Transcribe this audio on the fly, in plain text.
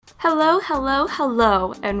Hello, hello,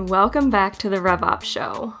 hello, and welcome back to the RevOps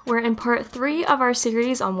Show. We're in part 3 of our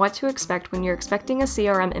series on what to expect when you're expecting a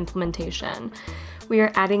CRM implementation. We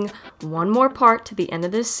are adding one more part to the end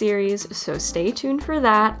of this series, so stay tuned for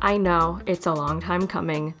that. I know, it's a long time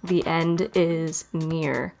coming. The end is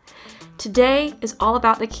near. Today is all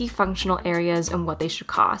about the key functional areas and what they should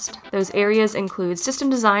cost. Those areas include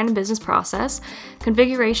system design and business process,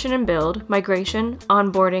 configuration and build, migration,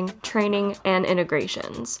 onboarding, training, and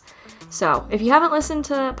integrations. So, if you haven't listened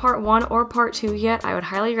to part 1 or part 2 yet, I would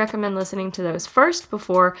highly recommend listening to those first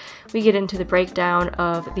before we get into the breakdown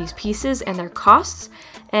of these pieces and their costs.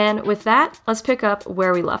 And with that, let's pick up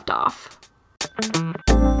where we left off.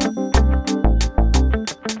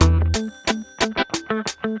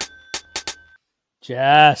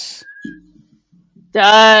 Jess.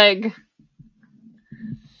 Doug.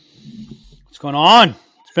 What's going on?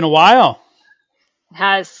 It's been a while. It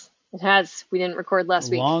has. We didn't record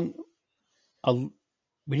last week.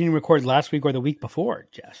 We didn't record last week or the week before,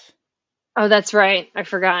 Jess. Oh, that's right. I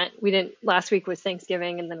forgot. Last week was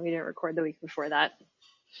Thanksgiving, and then we didn't record the week before that.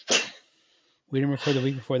 We didn't record the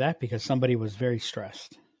week before that because somebody was very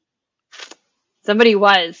stressed. Somebody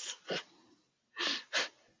was.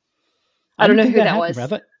 I don't know who that was.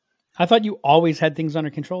 I thought you always had things under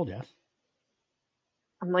control, Jess.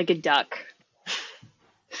 I'm like a duck.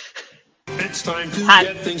 It's time to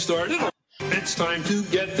get things started. It's time to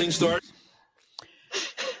get things started.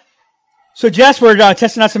 So, Jess, we're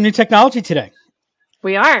testing out some new technology today.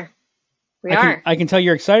 We are. I can tell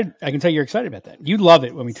you're excited. I can tell you're excited about that. You love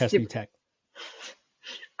it when we test new tech.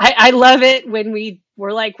 I love it when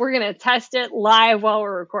we're like, we're going to test it live while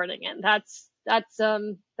we're recording it. That's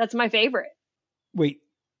my favorite. Wait,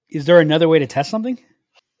 is there another way to test something?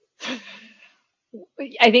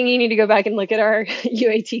 I think you need to go back and look at our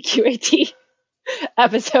UAT QAT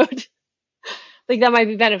episode. I think that might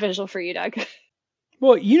be beneficial for you, Doug.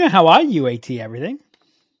 Well, you know how I UAT everything.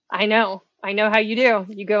 I know how you do.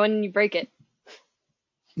 You go in and you break it.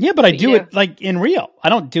 Yeah, but I do it like in real. I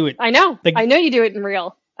don't do it. I know. I know you do it in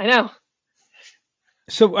real. I know.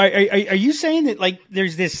 So are you saying that like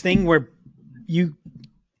there's this thing where you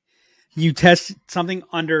test something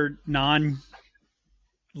under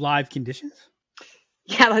non-live conditions?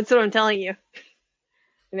 Yeah, that's what I'm telling you.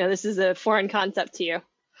 This is a foreign concept to you.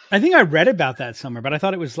 I think I read about that somewhere, but I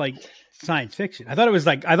thought it was like science fiction. I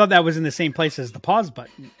thought that was in the same place as the pause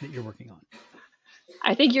button that you're working on.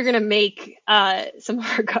 I think you're going to make some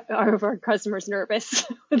of our customers nervous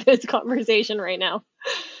with this conversation right now.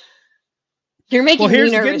 You're making me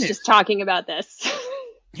nervous just talking about this.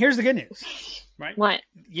 Here's the good news, right? What?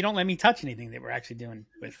 You don't let me touch anything that we're actually doing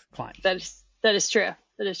with clients. That is true.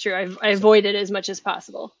 I avoid it as much as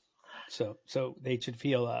possible. So they should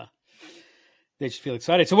feel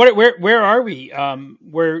excited. So where are we?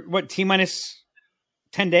 We're what, T-minus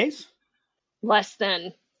 10 days? Less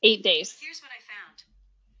than 8 days. Here's what I found.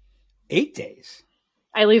 8 days.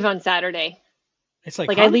 I leave on Saturday. It's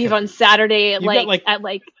like I leave on Saturday at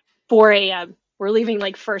at 4 a.m. We're leaving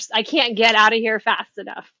first. I can't get out of here fast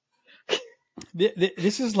enough.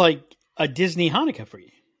 This is like a Disney Hanukkah for you.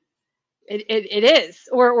 It is,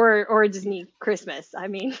 or a Disney Christmas. I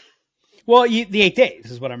mean, well, the 8 days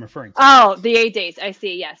is what I'm referring to. Oh, the 8 days. I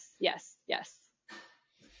see. Yes.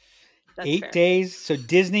 That's 8 fair. days. So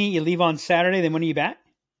Disney, you leave on Saturday. Then when are you back?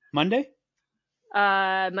 Monday.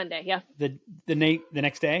 Monday. Yeah. The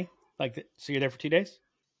next day, so you're there for 2 days,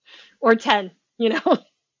 or 10.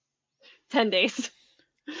 10 days.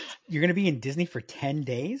 You're going to be in Disney for 10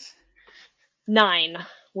 days. 9.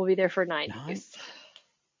 We'll be there for 9 days.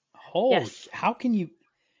 Holy! Yes. How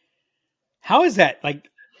is that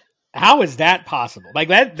possible? Like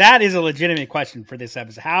that is a legitimate question for this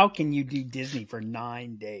episode. How can you do Disney for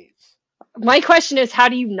 9 days? My question is, how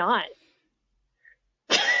do you not?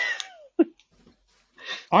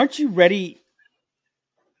 Aren't you ready?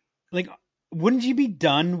 Like, wouldn't you be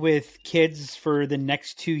done with kids for the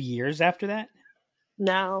next 2 years after that?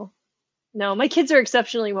 No, my kids are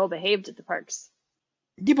exceptionally well behaved at the parks.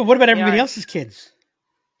 Yeah, but what about everybody else's kids?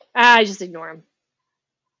 I just ignore them.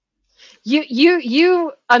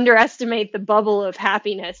 You underestimate the bubble of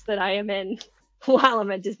happiness that I am in while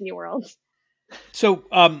I'm at Disney World. So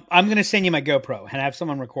I'm going to send you my GoPro and have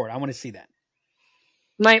someone record. I want to see that.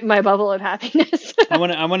 My bubble of happiness. I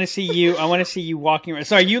want to see you. I want to see you walking around.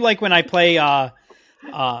 So are you like when I play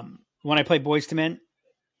Boys to Men?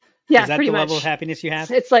 Yeah, is that pretty the much. level of happiness you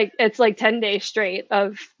have? It's like 10 days straight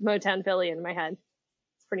of Motown Philly in my head.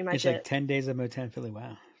 It's pretty much it's like 10 days of Motown Philly.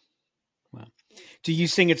 Wow. Do you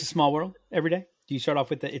sing "It's a Small World" every day? Do you start off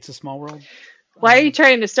with the "It's a Small World"? Why are you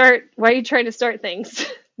trying to start things?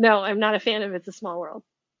 No, I'm not a fan of It's a Small World.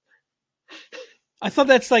 I thought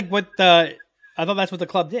that's like what the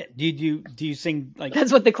club did. Do you sing like?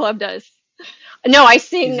 That's what the club does. No, I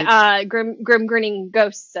sing Grim Grinning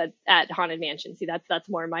Ghosts at Haunted Mansion. See, that's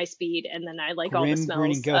more my speed, and then I like all the smells. Grim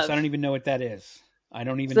Grinning Ghosts. I don't even know what that is. I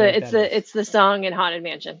don't even know what that is. It's the song in Haunted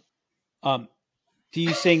Mansion. Do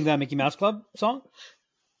you sing the Mickey Mouse Club song?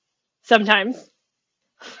 Sometimes.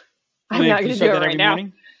 I'm not going to do it right now.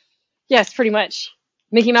 Morning? Yes, pretty much.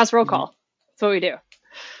 Mickey Mouse roll call. That's what we do.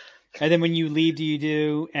 And then when you leave, do you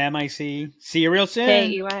do MIC? See you real soon.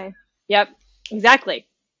 KUI. Yep, exactly.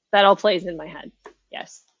 That all plays in my head.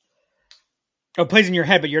 Yes. Oh, it plays in your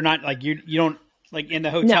head, but you're not like you don't like in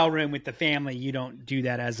the hotel room with the family. You don't do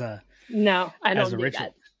that as a I don't do ritual.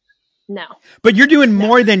 That. No. But you're doing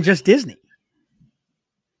more than just Disney.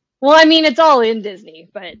 Well, I mean, it's all in Disney,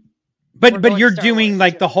 but you're doing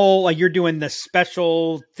like the whole you're doing the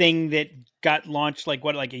special thing that got launched like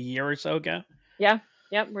a year or so ago. Yeah.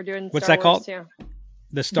 Yep, we're doing. What's Star that called? Too.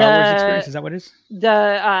 The Star Wars experience. Is that what it is?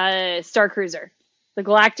 The Star Cruiser, the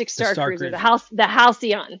Galactic Star Cruiser, the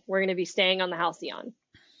Halcyon. We're going to be staying on the Halcyon.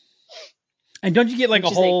 And don't you get like a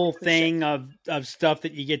whole thing of stuff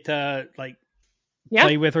that you get to like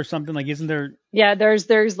play with or something? Like, isn't there? Yeah, there's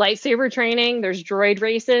lightsaber training. There's droid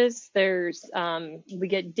races. There's we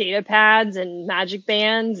get data pads and magic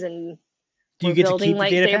bands, and do you get to keep the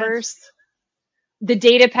data pads? The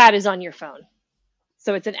data pad is on your phone.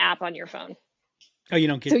 So it's an app on your phone. Oh, you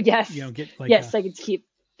don't get. So yes, you don't get like. Yes, I could keep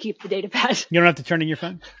the data pad. You don't have to turn in your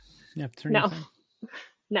phone. You have to turn. No, your phone?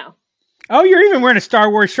 No. Oh, you're even wearing a Star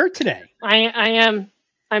Wars shirt today. I am.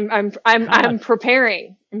 I'm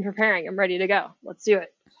preparing. I'm preparing. I'm ready to go. Let's do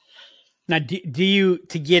it. Now, do you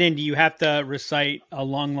to get in? Do you have to recite a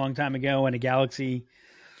long, long time ago in a galaxy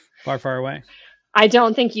far, far away? I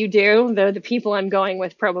don't think you do. Though the people I'm going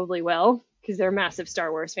with probably will. Because they're massive Star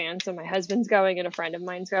Wars fans. So my husband's going and a friend of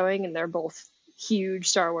mine's going, and they're both huge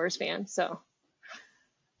Star Wars fans. So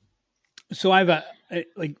I have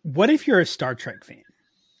like, what if you're a Star Trek fan?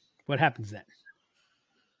 What happens then?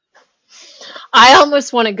 I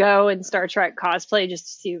almost want to go in Star Trek cosplay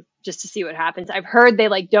just to see what happens. I've heard they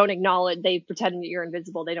don't acknowledge, they pretend that you're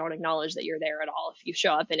invisible. They don't acknowledge that you're there at all if you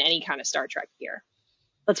show up in any kind of Star Trek gear.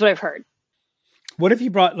 That's what I've heard. What if you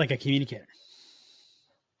brought like a communicator?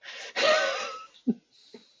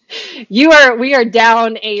 We are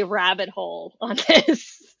down a rabbit hole on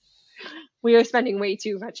this. We are spending way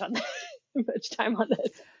too much time on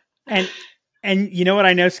this. And you know what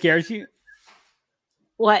I know scares you?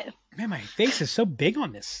 What? Man, my face is so big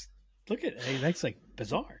on this. Look at it. That's like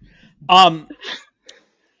bizarre.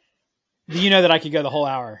 You know that I could go the whole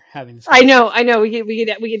hour having this. I know. We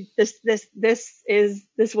could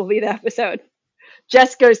this will be the episode.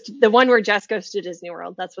 The one where Jess goes to Disney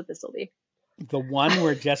World. That's what this will be. The one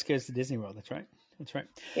where Jess goes to Disney World. That's right.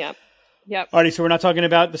 Yep. Alrighty, so we're not talking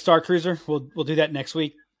about the Star Cruiser. We'll do that next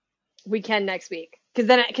week. We can next week because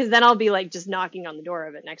then I'll be like just knocking on the door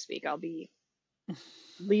of it next week. I'll be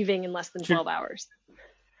leaving in less than 12 hours.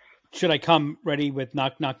 Should I come ready with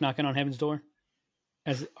knock knock knocking on heaven's door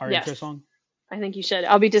as our intro song? I think you should.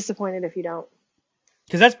 I'll be disappointed if you don't.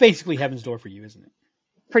 Because that's basically heaven's door for you, isn't it?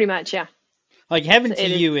 Pretty much, yeah. Like heaven to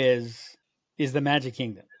you is the Magic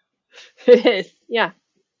Kingdom. It is, yeah,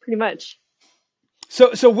 pretty much.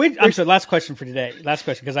 So I'm sorry, last question for today. Last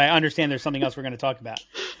question, because I understand there's something else we're going to talk about.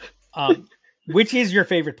 Which is your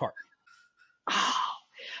favorite park? Oh,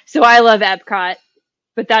 so I love Epcot,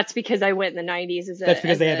 but that's because I went in the 90s That's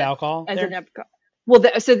because they have alcohol as there? an Epcot. Well,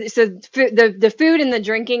 the food and the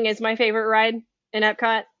drinking is my favorite ride in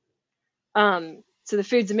Epcot. So the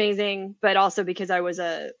food's amazing, but also because I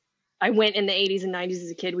went in the 80s and 90s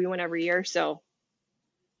as a kid. We went every year, so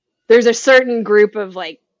there's a certain group of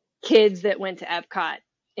like kids that went to Epcot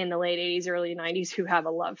in the late 80s, early 90s who have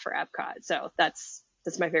a love for Epcot. So that's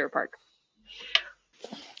my favorite park.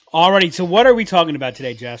 Alrighty, so what are we talking about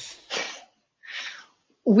today, Jess?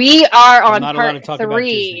 We are on part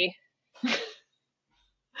 3.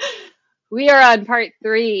 We are on part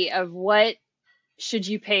 3 of what should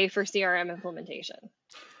you pay for CRM implementation.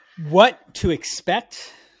 What to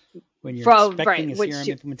expect when you're expecting a CRM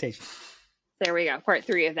implementation. There we go. Part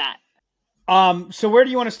 3 of that. So where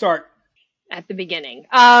do you want to start? At the beginning.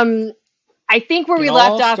 I think where we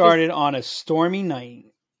left off started on a stormy night,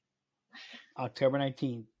 October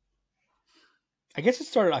 19th. I guess it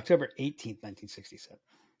started October 18th, 1967.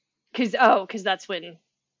 Because that's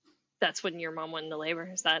when your mom went into labor.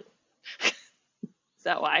 Is that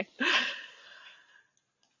why?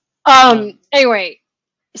 Anyway,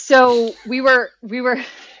 so we were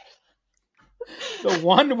the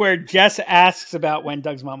one where Jess asks about when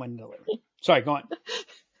Doug's mom went into labor. Sorry, go on.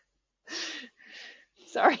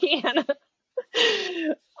 Sorry, Anna.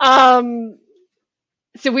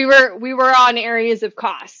 So we were on areas of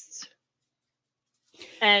costs.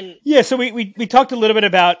 And yeah, so we talked a little bit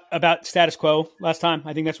about status quo last time.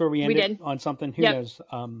 I think that's where we ended on something. Who knows?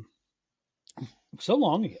 So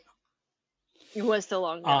long ago. It was so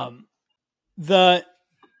long ago. The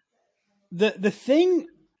thing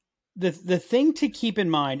to keep in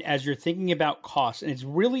mind as you're thinking about costs, and it's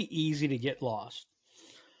really easy to get lost.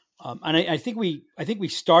 And I think we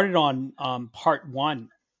started on part one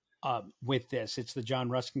with this. It's the John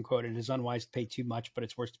Ruskin quote: "It is unwise to pay too much, but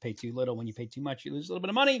it's worse to pay too little. When you pay too much, you lose a little bit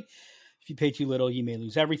of money. If you pay too little, you may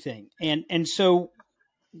lose everything." And so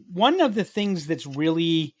one of the things that's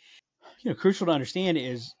really crucial to understand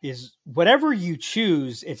is whatever you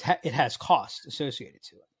choose, it has costs associated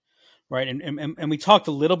to it, right? And we talked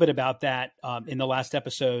a little bit about that in the last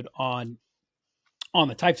episode on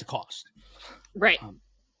the types of costs, right?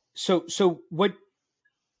 So what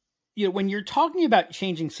when you're talking about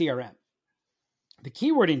changing CRM, the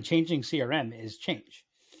key word in changing CRM is change.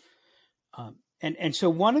 And so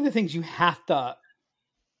one of the things you have to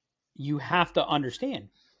understand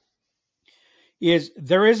is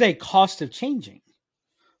there is a cost of changing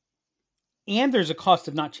and there's a cost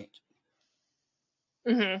of not changing.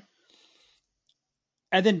 Mm-hmm.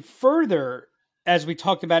 And then further, as we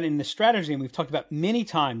talked about in the strategy, and we've talked about many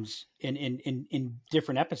times in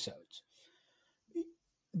different episodes,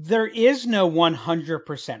 there is no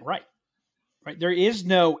 100% right? There is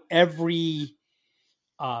no every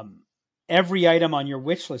item on your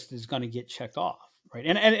wish list is going to get checked off, right?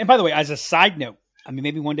 And by the way, as a side note, I mean,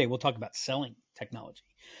 maybe one day we'll talk about selling technology,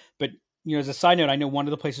 but as a side note, I know one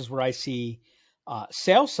of the places where I see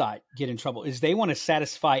sales side get in trouble is they want to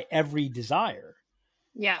satisfy every desire.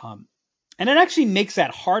 Yeah. And it actually makes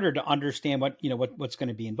that harder to understand what's going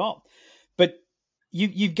to be involved. But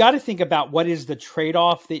you've got to think about what is the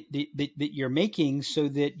trade-off that you're making so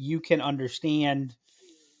that you can understand,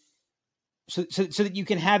 so that you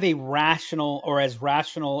can have a rational or as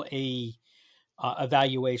rational a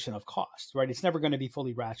evaluation of cost, right? It's never going to be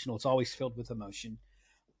fully rational. It's always filled with emotion.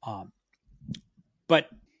 But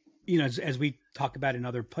as we talk about in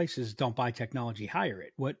other places, don't buy technology, hire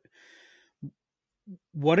it.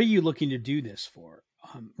 What are you looking to do this for?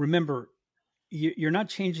 Remember, you're not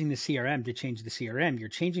changing the CRM to change the CRM. You're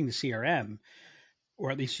changing the CRM, or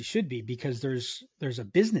at least you should be, because there's a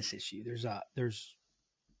business issue. There's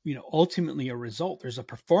ultimately a result. There's a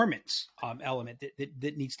performance element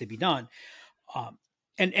that needs to be done.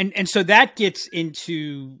 And so that gets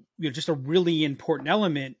into just a really important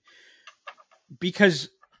element, because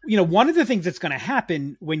one of the things that's going to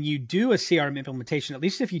happen when you do a CRM implementation, at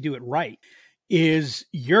least if you do it right, is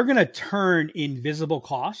you're going to turn invisible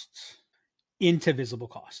costs into visible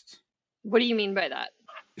costs. What do you mean by that?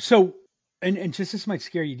 So, and just this might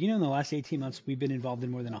scare you. Do you know in the last 18 months, we've been involved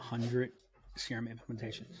in more than 100 CRM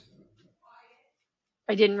implementations?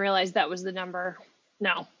 I didn't realize that was the number.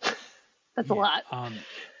 No, that's a lot.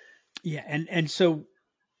 And so,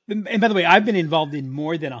 and by the way, I've been involved in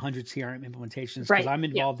more than 100 CRM implementations because I'm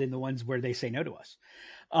involved in the ones where they say no to us.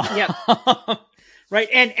 Right.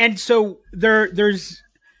 And so there's,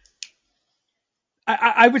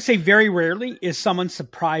 I would say very rarely is someone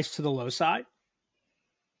surprised to the low side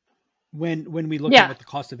when we look at what the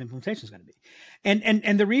cost of implementation is going to be.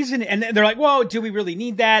 And the reason, and they're like, well, do we really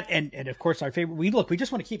need that? And of course our favorite, we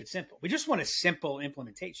just want to keep it simple. We just want a simple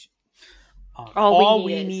implementation. All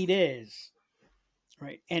we need is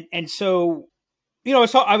right. And so,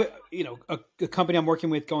 so a company I'm working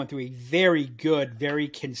with going through a very good, very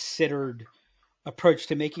considered approach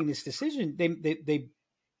to making this decision. They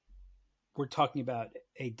were talking about,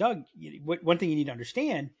 hey, Doug, one thing you need to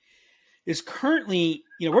understand is currently,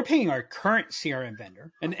 we're paying our current CRM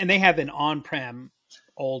vendor, and they have an on-prem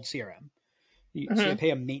old CRM. So they pay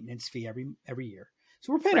a maintenance fee every year.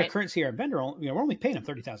 So we're paying our current CRM vendor, we're only paying them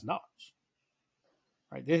 $30,000.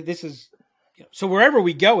 Right? This is, so wherever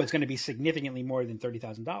we go, it's going to be significantly more than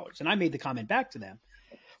 $30,000. And I made the comment back to them,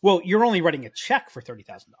 well, you're only writing a check for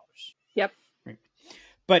 $30,000. Yep. Right.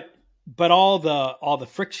 But all the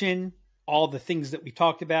friction, all the things that we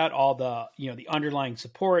talked about, all the, the underlying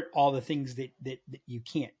support, all the things that you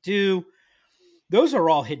can't do, those are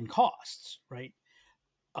all hidden costs, right?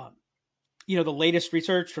 The latest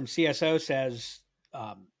research from CSO says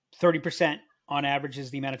 30% on average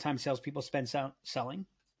is the amount of time salespeople spend selling,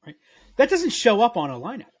 right? That doesn't show up on a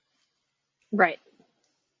line item. Right.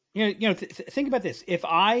 Think about this. If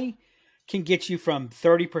I can get you from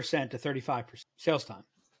 30% to 35% sales time,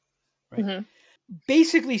 right? Mm-hmm.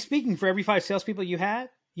 Basically speaking, for every 5 salespeople you had,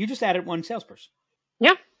 you just added 1 salesperson.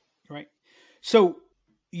 Yeah. Right. So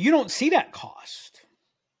you don't see that cost.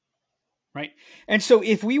 right? And so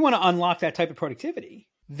if we want to unlock that type of productivity,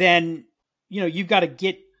 then, you've got to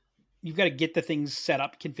get the things set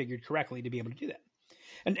up, configured correctly to be able to do that.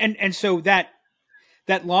 And so that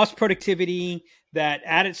lost productivity, that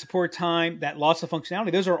added support time, that loss of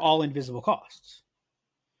functionality, those are all invisible costs.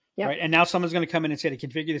 Yep. Right. And now someone's going to come in and say, to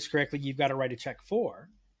configure this correctly, you've got to write a check for.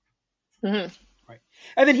 Mm-hmm. Right.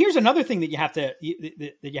 And then here's another thing that you have to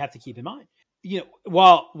keep in mind.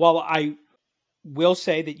 While I will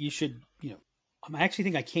say that you should, I actually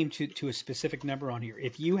think I came to a specific number on here.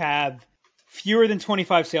 If you have fewer than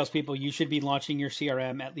 25 salespeople, you should be launching your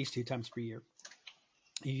CRM at least 2 times per year.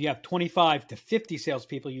 If you have 25 to 50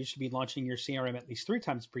 salespeople, you should be launching your CRM at least 3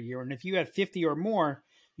 times per year. And if you have 50 or more,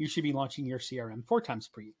 you should be launching your CRM 4 times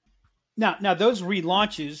per year. Now those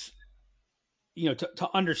relaunches, to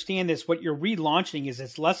understand this, what you're relaunching is,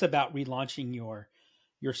 it's less about relaunching your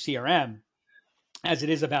CRM as it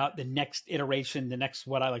is about the next iteration, the next,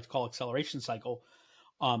 what I like to call acceleration cycle,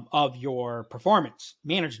 of your performance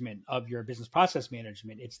management, of your business process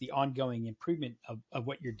management. It's the ongoing improvement of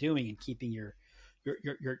what you're doing and keeping your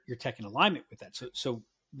tech in alignment with that. So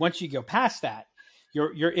once you go past that,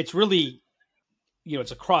 it's really,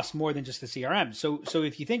 it's across more than just the CRM. So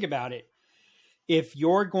if you think about it, if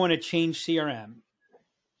you're going to change CRM,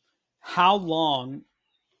 how long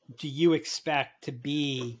do you expect to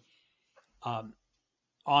be on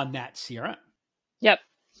that CRM? Yep.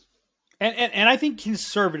 And I think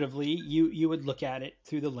conservatively, you would look at it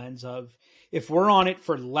through the lens of, if we're on it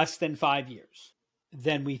for less than 5 years,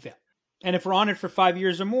 then we fail. And if we're on it for 5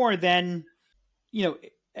 years or more, then,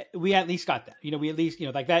 we at least got that. We at least,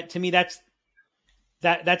 like that. To me, that's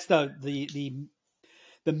the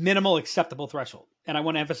minimal acceptable threshold. And I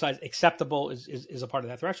want to emphasize, acceptable is a part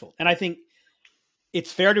of that threshold. And I think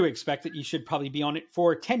it's fair to expect that you should probably be on it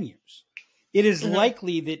for 10 years. It is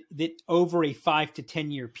likely that over a 5 to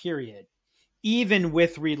 10 year period, even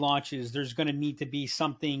with relaunches, there's going to need to be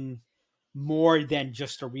something more than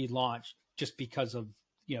just a relaunch, just because of,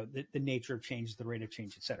 the nature of change, the rate of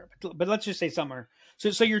change, et cetera. But let's just say somewhere.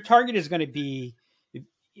 So your target is going to be,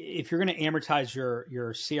 if you're going to amortize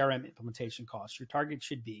your CRM implementation costs, your target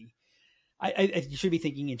should be, you should be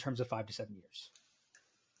thinking in terms of 5 to 7 years,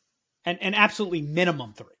 and absolutely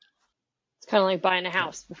minimum 3. It's kind of like buying a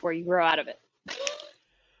house before you grow out of it.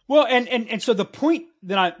 Well, and so the point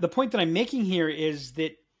that I'm making here is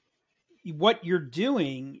that what you're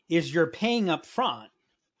doing is you're paying up front.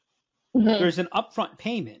 Mm-hmm. There's an upfront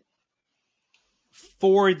payment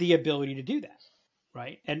for the ability to do that,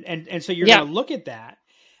 right? And so you're going to look at that,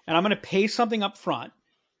 and I'm going to pay something up front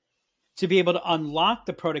to be able to unlock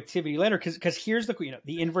the productivity later. Because here's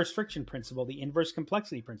the inverse friction principle, the inverse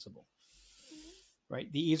complexity principle,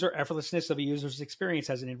 right? The ease or effortlessness of a user's experience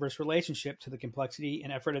has an inverse relationship to the complexity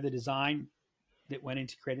and effort of the design that went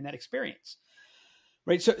into creating that experience,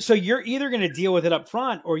 right? So you're either going to deal with it up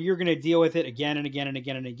front, or you're going to deal with it again and again and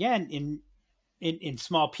again and again in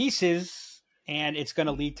small pieces, and it's going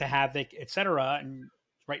to lead to havoc, et cetera. And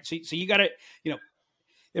right. So you got to,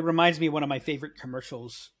 it reminds me of one of my favorite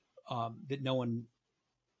commercials that no one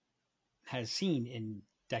has seen in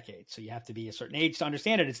decades. So you have to be a certain age to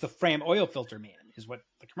understand it. It's the Fram oil filter man is what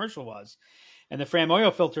the commercial was. And the Fram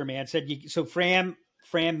oil filter man said, Fram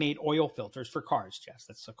made oil filters for cars, Jess.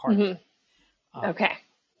 That's a car. Mm-hmm. Okay.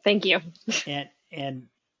 Thank you. And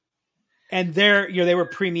they were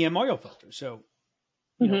premium oil filters. So,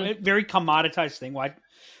 a very commoditized thing.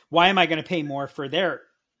 Why am I going to pay more for their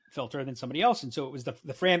filter than somebody else? And so it was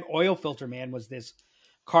the Fram oil filter man was this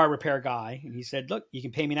car repair guy. And he said, look, you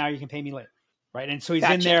can pay me now, you can pay me later. Right. And so he's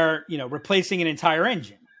in there, replacing an entire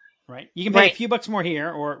engine. Right. You can pay a few bucks more here,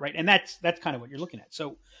 or right. And that's kind of what you're looking at.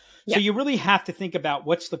 So you really have to think about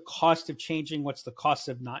what's the cost of changing, what's the cost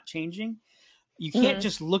of not changing. You can't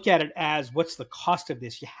just look at it as what's the cost of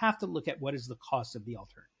this. You have to look at what is the cost of the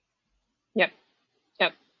alternative. Yep.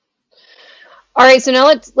 All right. So now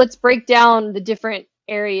let's break down the different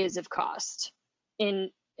areas of cost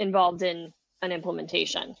involved in an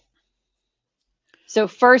implementation. So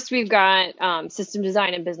first we've got system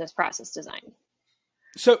design and business process design.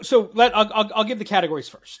 So I'll give the categories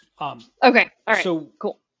first. Okay. All right. So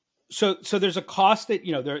cool. So there's a cost that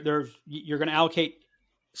you're going to allocate.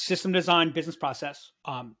 System design, business process,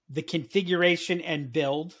 the configuration and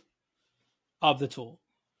build of the tool,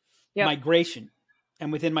 migration,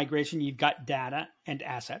 and within migration, you've got data and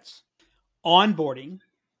assets, onboarding,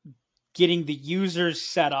 getting the users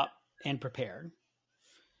set up and prepared,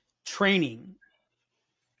 training,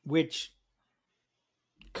 which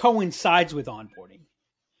coincides with onboarding,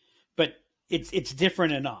 but it's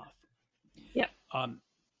different enough.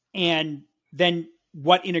 And then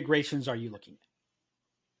what integrations are you looking at?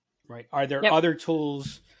 right? Are there other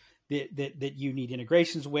tools that you need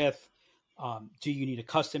integrations with? Do you need a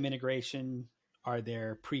custom integration? Are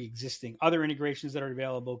there pre-existing other integrations that are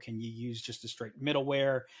available? Can you use just a straight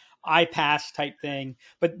middleware, iPaaS type thing?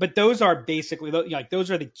 But those are basically, like, those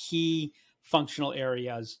are the key functional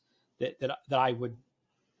areas that I would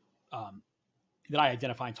that I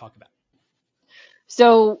identify and talk about.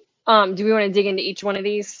 So, do we want to dig into each one of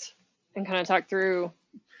these and kind of talk through?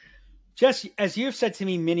 Jess, as you've said to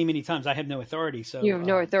me many, many times, I have no authority. So you have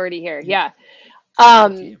no authority here. Yeah.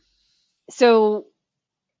 So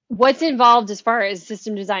what's involved as far as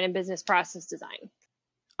system design and business process design?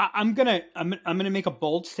 I'm gonna make a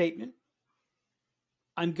bold statement.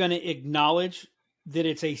 I'm gonna acknowledge that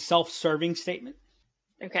it's a self-serving statement.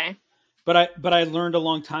 Okay. But I learned a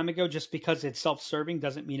long time ago, just because it's self-serving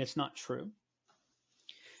doesn't mean it's not true.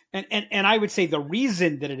 And I would say the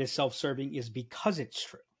reason that it is self-serving is because it's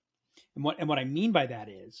true. And what I mean by that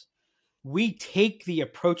is, we take the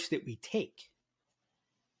approach that we take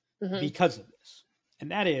because of this.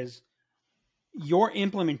 And that is, your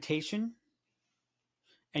implementation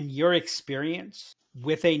and your experience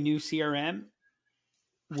with a new CRM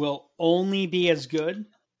will only be as good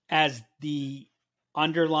as the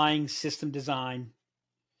underlying system design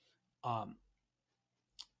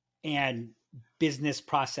and business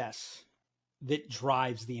process that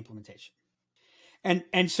drives the implementation.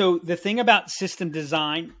 And so the thing about system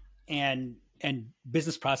design and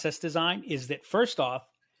business process design is that, first off,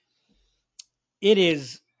 it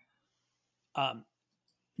is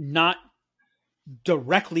not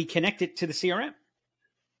directly connected to the CRM.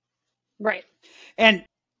 Right. And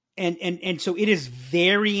so it is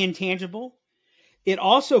very intangible. It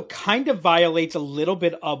also kind of violates a little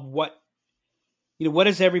bit of what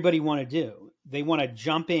does everybody want to do? They want to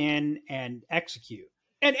jump in and execute.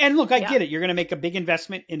 And look, I get it. You're going to make a big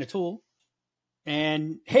investment in a tool,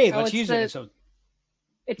 and hey, let's use it. So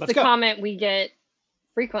it's the comment we get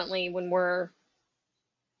frequently when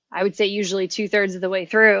I would say usually 2/3 of the way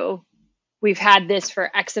through, we've had this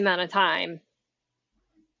for X amount of time,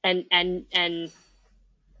 and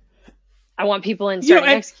I want people in starting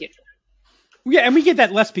to execute. Yeah, and we get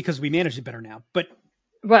that less because we manage it better now. But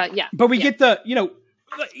we get the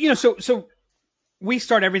so we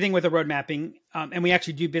start everything with a road mapping, and we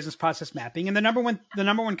actually do business process mapping. And the number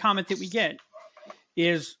one comment that we get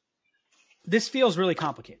is, this feels really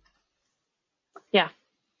complicated. Yeah.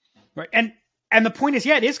 Right. And the point is,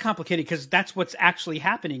 it is complicated because that's what's actually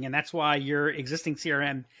happening. And that's why your existing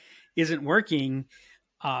CRM isn't working.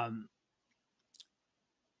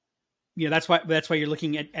 That's why you're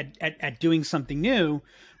looking at doing something new,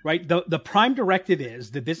 right? The prime directive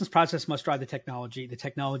is, the business process must drive the technology. The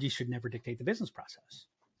technology should never dictate the business process.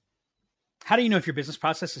 How do you know if your business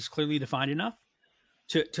process is clearly defined enough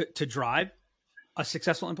to drive a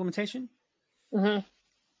successful implementation? Mm-hmm.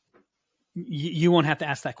 You won't have to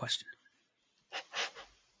ask that question.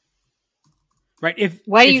 Right? If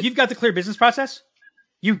you've got the clear business process,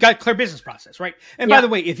 you've got clear business process, right? And by the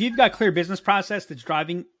way, if you've got clear business process that's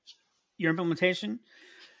driving your implementation,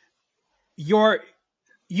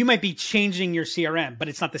 you might be changing your CRM, but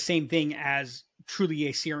it's not the same thing as truly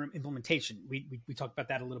a CRM implementation. We talked about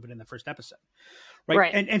that a little bit in the first episode,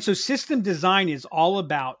 right? And so system design is all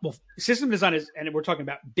about, system design is, and we're talking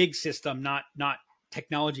about big system, not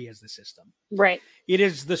technology as the system. Right. It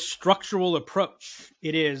is the structural approach.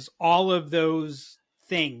 It is all of those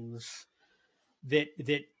things that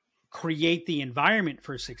create the environment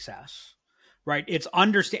for success. Right. It's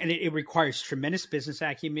it requires tremendous business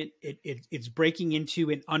acumen. It's breaking into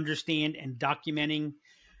and understand and documenting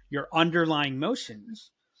your underlying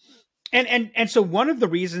motions. And so one of the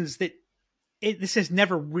reasons that this has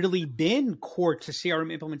never really been core to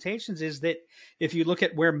CRM implementations is that if you look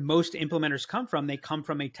at where most implementers come from, they come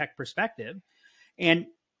from a tech perspective. And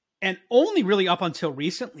only really up until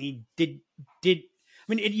recently it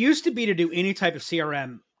used to be, to do any type of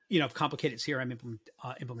CRM, complicated CRM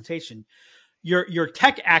implementation, your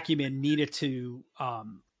tech acumen needed to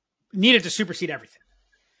supersede everything.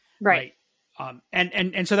 Right.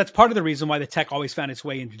 And so that's part of the reason why the tech always found its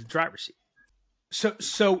way into the driver's seat.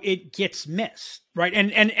 So it gets missed, right?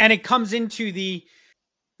 And it comes into the,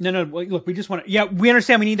 no, look, we just want to, we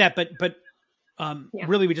understand we need that, but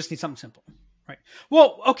really we just need something simple, right?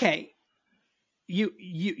 Well, okay,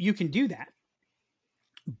 you can do that,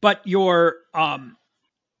 but your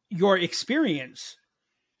experience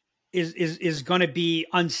is going to be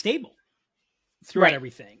unstable throughout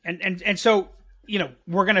everything. And so,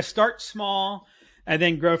 we're going to start small and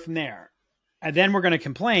then grow from there. And then we're going to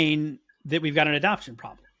complain that we've got an adoption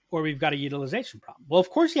problem or we've got a utilization problem. Well,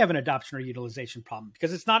 of course you have an adoption or utilization problem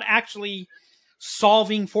because it's not actually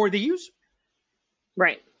solving for the user.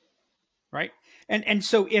 Right. Right. And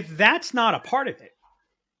so if that's not a part of it,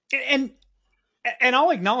 and I'll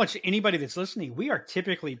acknowledge to anybody that's listening, we are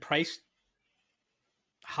typically priced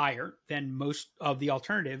higher than most of the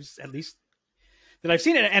alternatives, at least that I've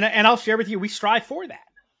seen it. And I'll share with you, we strive for that.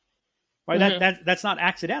 Right. Mm-hmm. That's not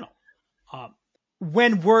accidental.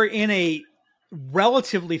 When we're in a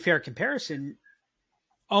relatively fair comparison,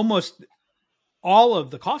 almost all of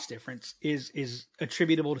the cost difference is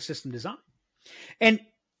attributable to system design.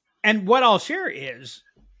 And what I'll share is,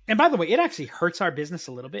 and by the way, it actually hurts our business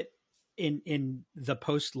a little bit in the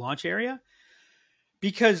post-launch area,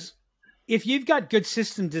 because if you've got good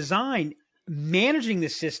system design, managing the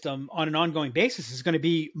system on an ongoing basis is going to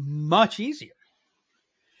be much easier.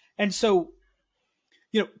 And so,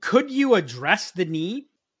 could you address the need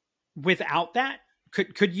without that?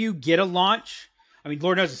 Could you get a launch? I mean,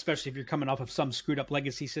 Lord knows, especially if you're coming off of some screwed up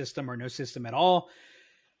legacy system or no system at all.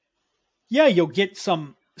 Yeah, you'll get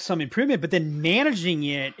some improvement, but then managing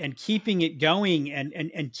it and keeping it going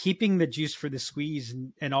and keeping the juice for the squeeze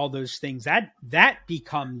and all those things, that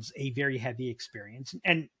becomes a very heavy experience.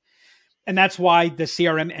 And that's why the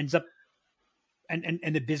CRM ends up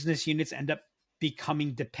and the business units end up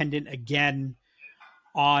becoming dependent again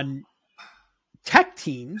on tech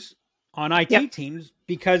teams, on IT teams,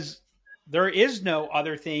 because there is no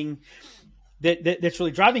other thing that's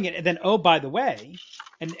really driving it. And then, oh, by the way,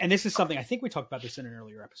 and this is something, I think we talked about this in an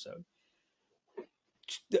earlier episode.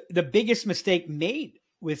 The biggest mistake made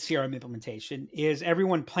with CRM implementation is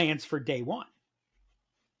everyone plans for day one,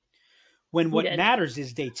 when what matters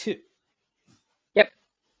is day two. Yep.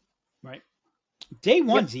 Right. Day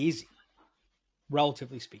one's easy,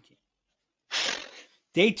 relatively speaking.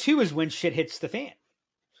 Day two is when shit hits the fan.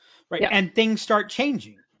 Right. Yep. And things start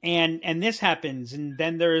changing. And this happens, and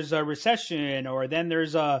then there's a recession, or then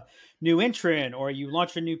there's a new entrant, or you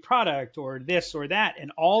launch a new product, or this or that,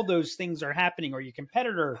 and all those things are happening, or your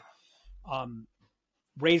competitor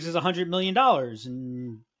raises $100 million,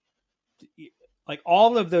 and like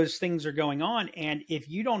all of those things are going on. And if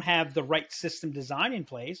you don't have the right system design in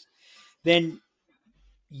place, then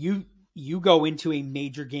you go into a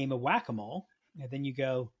major game of whack-a-mole, and then you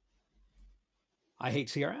go, I hate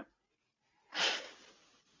CRM.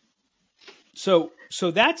 So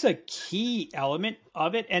that's a key element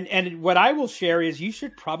of it. And what I will share is you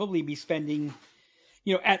should probably be spending,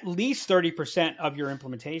 at least 30% of your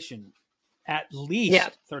implementation, at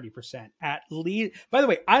least 30%, at least. By the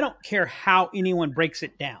way, I don't care how anyone breaks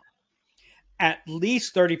it down. At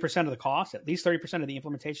least 30% of the cost, at least 30% of the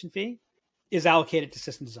implementation fee is allocated to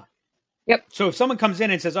system design. Yep. So if someone comes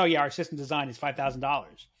in and says, oh yeah, our system design is $5,000.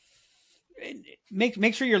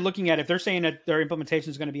 Make sure you're looking at, if they're saying that their implementation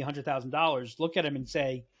is going to be $100,000, look at them and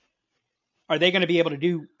say, are they going to be able to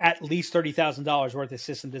do at least $30,000 worth of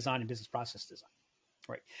system design and business process design?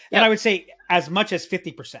 Right. Yep. And I would say as much as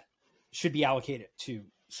 50% should be allocated to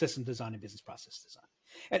system design and business process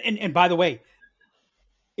design. And by the way,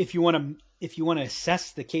 if you want to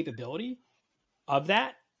assess the capability of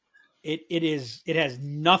that, it has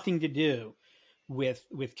nothing to do with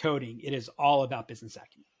coding. It is all about business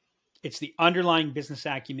acumen. It's the underlying business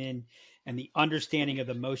acumen and the understanding of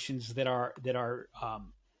the motions that are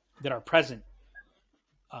present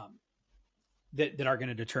that are going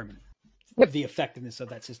to determine the effectiveness of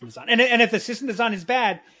that system design. And if the system design is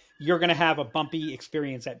bad, you're going to have a bumpy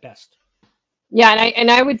experience at best. Yeah, and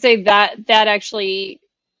I would say that actually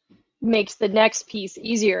makes the next piece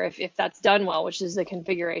easier if that's done well, which is the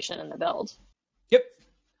configuration and the build. Yep.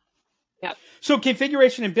 Yep. So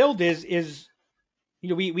configuration and build is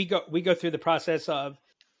we go through the process of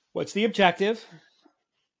what's the objective,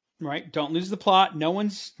 right? Don't lose the plot. No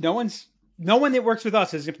one that works with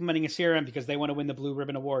us is implementing a CRM because they want to win the Blue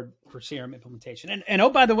Ribbon Award for CRM implementation. And oh,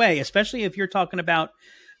 by the way, especially if you're talking about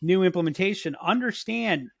new implementation,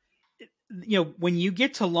 understand, when you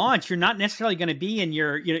get to launch, you're not necessarily going to be in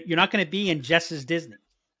you're not going to be in Jess's Disney.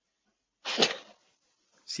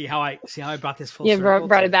 See how I brought this full circle? Yeah,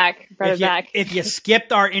 brought it back. If you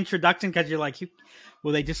skipped our introduction because you're like,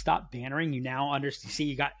 will they just stop bannering you now? Understand?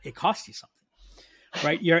 See, it costs you something,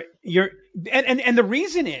 right? And the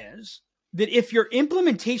reason is that if your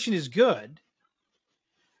implementation is good,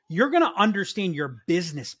 you're going to understand your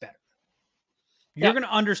business better. You're going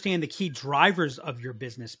to understand the key drivers of your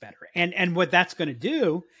business better. And what that's going to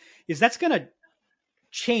do is that's going to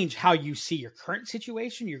change how you see your current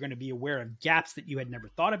situation. You're going to be aware of gaps that you had never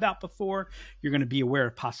thought about before. You're going to be aware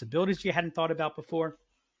of possibilities you hadn't thought about before.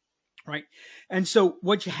 Right. And so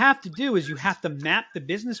what you have to do is you have to map the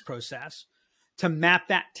business process to map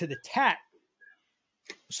that to the tech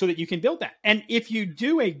so that you can build that. And if you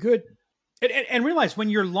do a good And realize when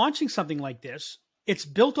you're launching something like this, it's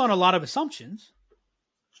built on a lot of assumptions,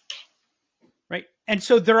 right? And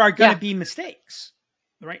so there are going to be mistakes,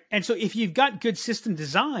 right? And so if you've got good system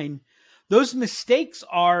design, those mistakes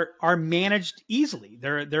are managed easily.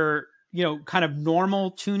 They're kind of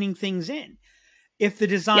normal tuning things in. If the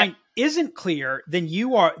design isn't clear, then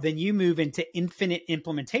you move into infinite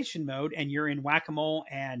implementation mode, and you're in whack-a-mole,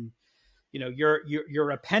 and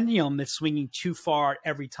you're a pendulum that's swinging too far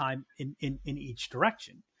every time in each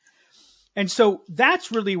direction. And so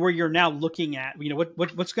that's really where you're now looking at,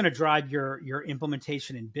 what's going to drive your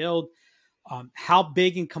implementation and build. How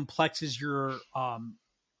big and complex is your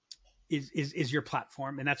is your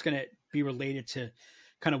platform, and that's going to be related to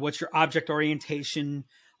kind of what's your object orientation,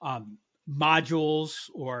 modules,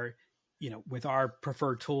 or with our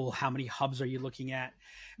preferred tool, how many hubs are you looking at,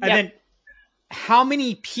 and then how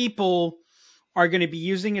many people are going to be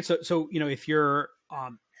using it. So if you're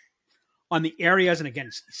on the areas, and again,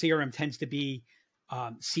 CRM tends to be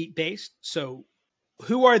seat based. So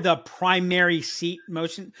who are the primary seat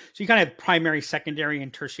motion? So you kind of have primary, secondary,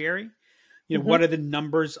 and tertiary. What are the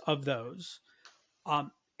numbers of those?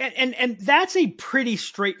 And that's a pretty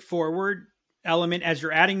straightforward element. As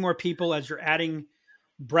you're adding more people, as you're adding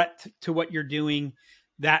breadth to what you're doing,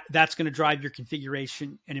 that's going to drive your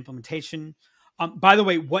configuration and implementation. By the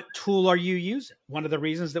way, what tool are you using? One of the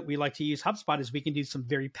reasons that we like to use HubSpot is we can do some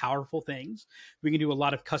very powerful things. We can do a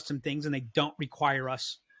lot of custom things, and they don't require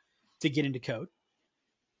us to get into code.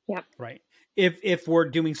 Yeah. Right. If we're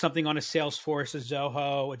doing something on a Salesforce, a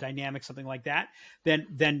Zoho, a Dynamics, something like that,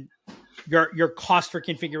 then your cost for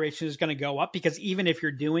configuration is going to go up, because even if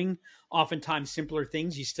you're doing oftentimes simpler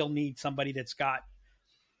things, you still need somebody that's got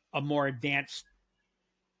a more advanced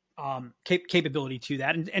capability to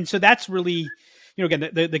that. And so that's really, again,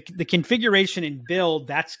 the configuration and build,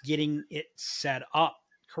 that's getting it set up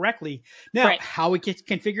correctly. Now, how it gets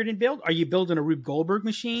configured and built, are you building a Rube Goldberg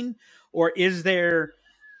machine, or is there,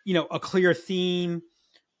 a clear theme?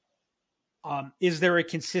 Is there a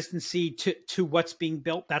consistency to what's being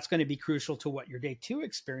built? That's going to be crucial to what your day 2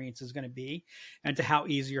 experience is going to be, and to how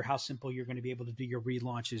easy or how simple you're going to be able to do your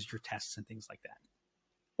relaunches, your tests, and things like that.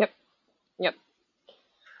 Yep.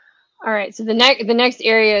 All right. So the next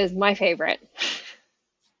area is my favorite,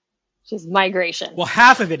 which is migration. Well,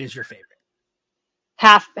 half of it is your favorite.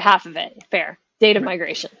 Half of it. Fair. Data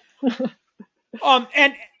migration.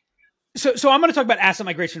 And so I'm going to talk about asset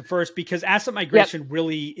migration first, because asset migration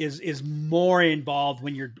really is more involved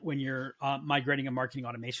when you're migrating a marketing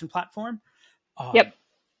automation platform.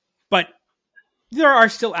 But there are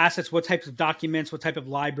still assets. What types of documents? What type of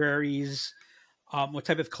libraries? What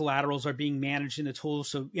type of collaterals are being managed in the tool?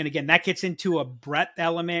 So, and again, that gets into a breadth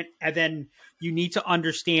element, and then you need to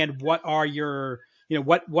understand what are your,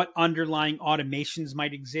 what underlying automations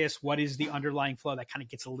might exist. What is the underlying flow? That kind of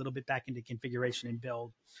gets a little bit back into configuration and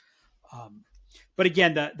build. But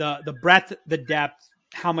again, the breadth, the depth,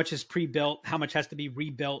 how much is pre-built, how much has to be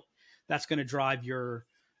rebuilt, that's going to drive your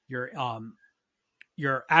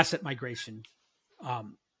asset migration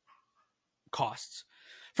costs.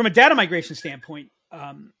 From a data migration standpoint,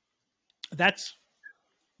 that's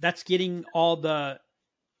getting all the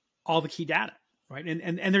key data, right?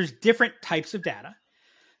 And there's different types of data.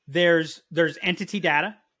 There's entity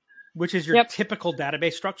data, which is your typical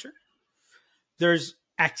database structure. There's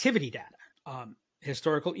activity data,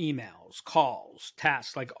 historical emails, calls,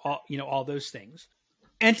 tasks, like all those things.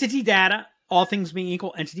 Entity data, all things being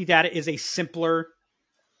equal, entity data is a simpler,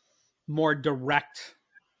 more direct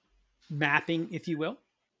mapping, if you will.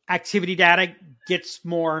 Activity data gets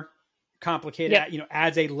more complicated,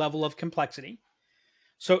 adds a level of complexity.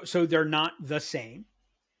 So they're not the same.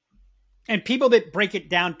 And people that break it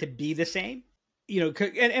down to be the same,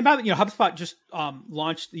 and by the way, HubSpot just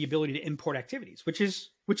launched the ability to import activities, which is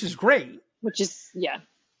great.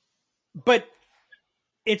 But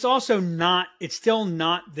it's also not, it's still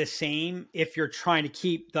not the same if you're trying to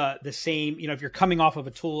keep the same, if you're coming off of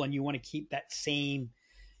a tool and you want to keep that same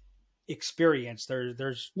experience,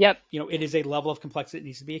 there's it is a level of complexity that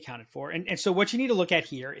needs to be accounted for. And so what you need to look at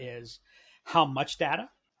here is how much data,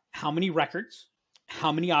 how many records,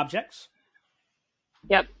 how many objects.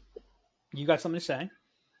 You got something to say?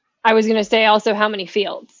 I was going to say also how many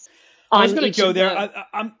fields. I was going to go there.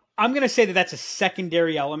 I'm going to say that that's a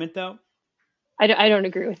secondary element, though. I don't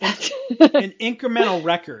agree with that. An incremental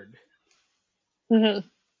record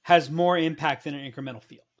has more impact than an incremental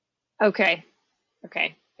field. Okay.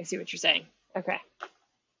 I see what you're saying. Okay.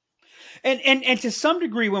 And to some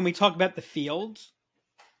degree, when we talk about the fields,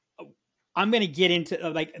 I'm going to get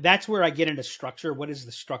into that's where I get into structure. What is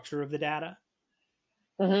the structure of the data?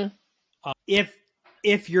 If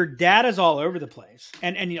if your data's all over the place,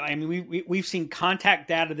 and I mean, we've seen contact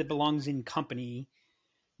data that belongs in company,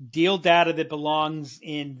 deal data that belongs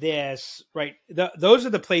in this, right? Those are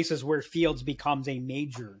the places where fields becomes a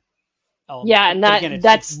major element. Yeah, and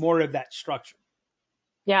it's more of that structure.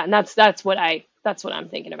 Yeah, and that's what I'm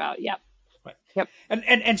thinking about. Yep. Right. Yep.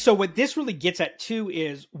 And so what this really gets at too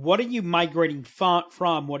is, what are you migrating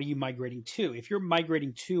from? What are you migrating to? If you're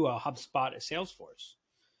migrating to a HubSpot, a Salesforce,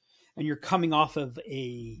 and you're coming off of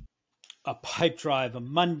a Pipedrive, a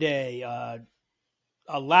Monday, a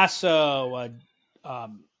Lasso,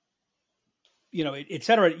 et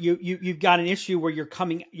cetera, you've got an issue where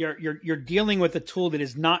you're dealing with a tool that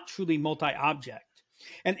is not truly multi-object.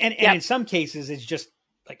 And in some cases, it's just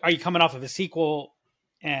like, are you coming off of a SQL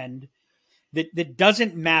and that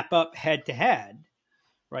doesn't map up head to head,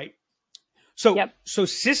 right? So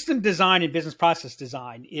system design and business process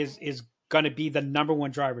design is going to be the number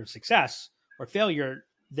one driver of success or failure.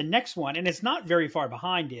 The next one, and it's not very far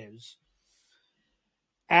behind, is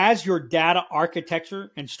as your data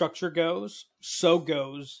architecture and structure goes, so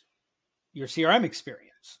goes your CRM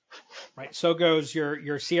experience, right? So goes your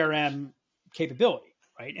CRM capability,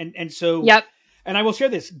 right? And so, and I will share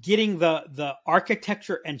this, getting the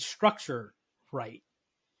architecture and structure right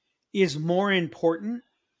is more important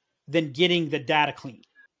than getting the data clean.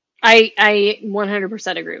 I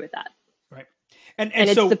 100% agree with that. Right. And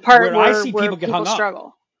it's so the part where I see people get hung up.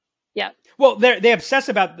 Struggle. Yeah. Well, they obsess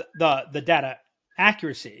about the data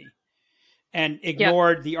accuracy and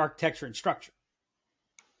ignored the architecture and structure.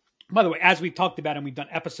 By the way, as we've talked about and we've done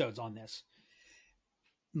episodes on this,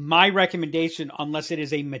 my recommendation, unless it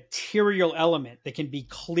is a material element that can be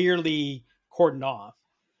clearly cordoned off,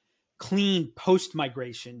 clean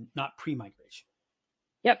post-migration, not pre-migration.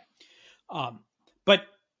 Yep. But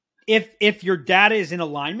if your data is in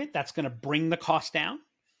alignment, that's going to bring the cost down.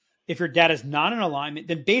 If your data is not in alignment,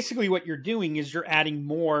 then basically what you're doing is you're adding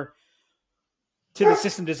more to the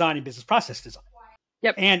system design and business process design.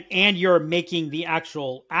 Yep. And you're making the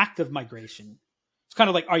actual act of migration. It's kind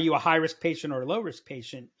of like, are you a high-risk patient or a low-risk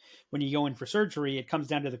patient? When you go in for surgery, it comes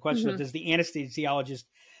down to the question of, does the anesthesiologist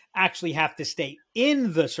actually have to stay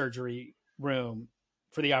in the surgery room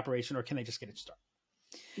for the operation, or can they just get it started?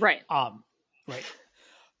 Right. Right.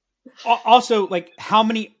 Also, like, how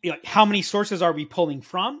many sources are we pulling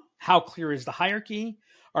from? How clear is the hierarchy?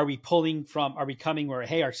 Are we coming where,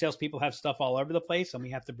 hey, our salespeople have stuff all over the place and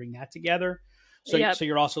we have to bring that together? So, so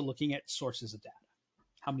you're also looking at sources of data.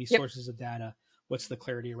 How many sources of data? What's the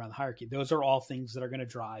clarity around the hierarchy? Those are all things that are going to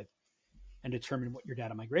drive and determine what your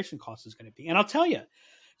data migration cost is going to be. And I'll tell you,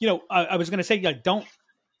 I was going to say, don't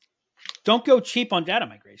go cheap on data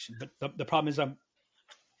migration. But the problem is,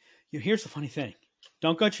 here's the funny thing.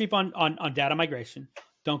 Don't go cheap on data migration.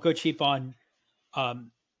 Don't go cheap on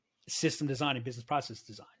system design and business process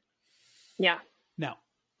design. Yeah. Now,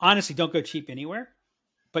 honestly, don't go cheap anywhere.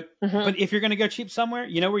 But if you're going to go cheap somewhere,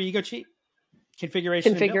 you know where you go cheap?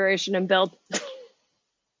 Configuration and build.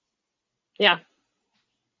 Yeah.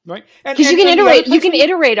 Right. Because you can iterate. You can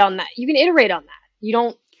iterate on that. You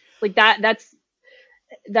don't like that.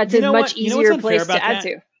 That's a much easier place to add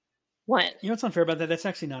to. What? You know what's unfair about that? That's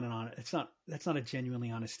actually not that's not a genuinely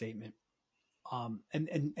honest statement.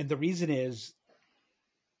 And the reason is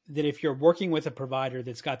that if you're working with a provider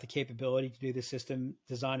that's got the capability to do the system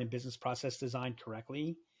design and business process design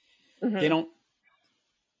correctly,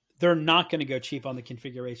 they're not going to go cheap on the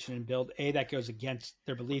configuration and build. A, that goes against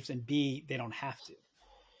their beliefs, and B, they don't have to.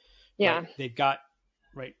 Yeah. Right? They've got,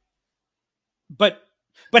 right. But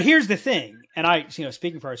here's the thing. And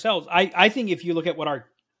speaking for ourselves, I think if you look at what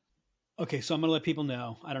so I'm going to let people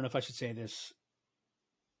know. I don't know if I should say this.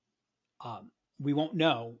 We won't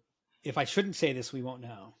know. If I shouldn't say this, we won't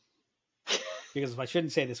know. Because if I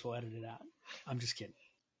shouldn't say this, we'll edit it out. I'm just kidding.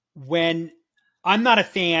 When I'm not a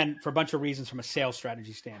fan, for a bunch of reasons, from a sales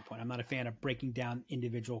strategy standpoint, I'm not a fan of breaking down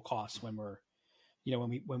individual costs when we're,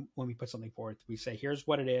 when we put something forth. We say, here's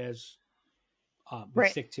what it is. We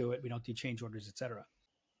stick to it. We don't do change orders, et cetera.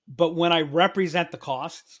 But when I represent the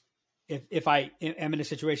costs, if I am in a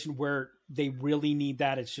situation where they really need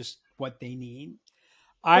that, it's just what they need.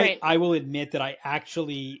 I will admit that I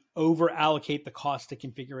actually over allocate the cost to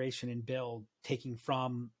configuration and build, taking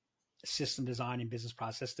from system design and business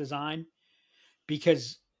process design,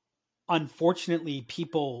 because unfortunately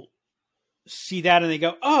people see that and they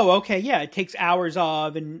go, oh, okay, yeah, it takes hours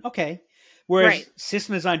of, and okay. Whereas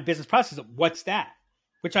system design, business process, what's that?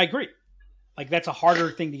 Which I agree. Like, that's a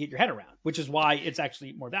harder thing to get your head around, which is why it's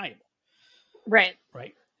actually more valuable. Right.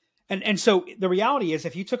 Right. And so the reality is,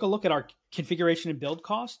 if you took a look at our configuration and build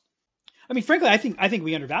cost, I mean, frankly, I think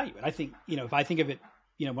we undervalue it. I think, if I think of it,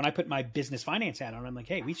 when I put my business finance hat on, I'm like,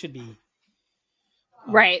 hey, we should be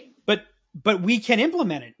right. But we can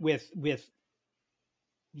implement it with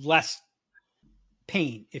less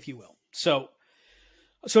pain, if you will. So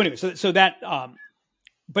anyway, so that,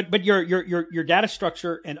 but your data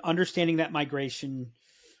structure and understanding that migration,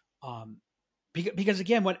 because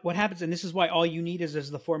again, what happens, and this is why all you need is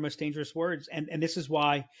the four most dangerous words. And this is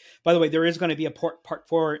why, by the way, there is going to be a part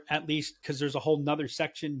 4, at least, because there's a whole nother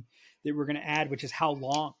section that we're going to add, which is how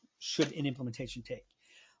long should an implementation take?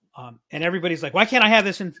 And everybody's like, why can't I have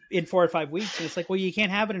this in 4 or 5 weeks? And it's like, well, you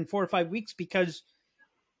can't have it in 4 or 5 weeks because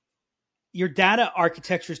your data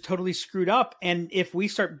architecture is totally screwed up. And if we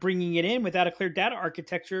start bringing it in without a clear data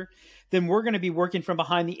architecture, then we're going to be working from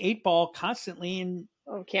behind the 8 ball constantly. And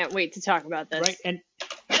can't wait to talk about this.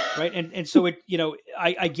 Right. And so it,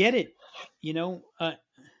 I get it,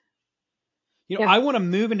 I want to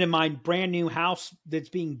move into my brand new house that's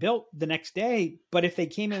being built the next day. But if they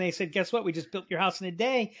came in and they said, guess what? We just built your house in a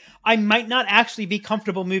day. I might not actually be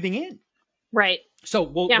comfortable moving in. Right. So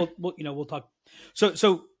we'll talk.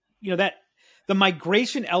 So that the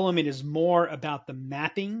migration element is more about the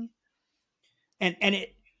mapping and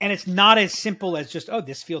it's not as simple as just,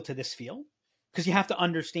 this field to this field, because you have to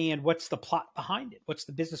understand what's the plot behind it. What's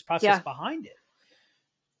the business process behind it?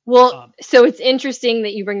 Well, so it's interesting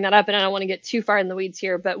that you bring that up, and I don't want to get too far in the weeds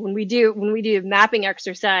here, but when we do a mapping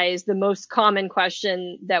exercise, the most common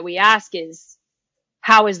question that we ask is,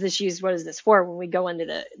 how is this used? What is this for? When we go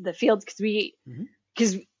into the fields,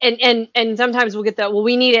 because and sometimes we'll get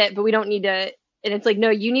we need it, but we don't need to. And it's like, no,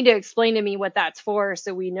 you need to explain to me what that's for,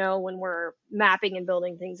 so we know when we're mapping and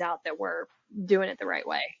building things out that we're doing it the right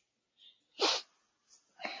way.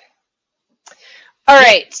 All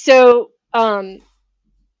right, so onboarding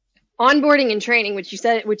and training, which you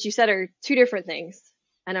said are two different things,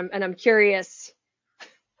 and I'm curious.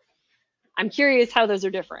 I'm curious how those are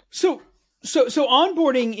different. So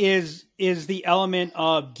onboarding is the element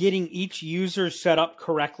of getting each user set up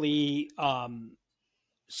correctly,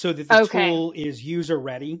 so that the tool is user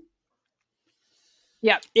ready.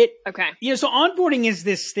 Yep. So onboarding is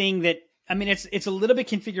this thing that, it's a little bit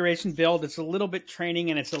configuration build, it's a little bit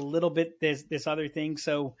training, and it's a little bit this other thing.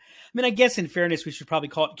 So, I guess in fairness, we should probably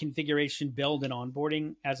call it configuration build and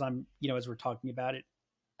onboarding as as we're talking about it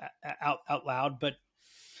out loud. But,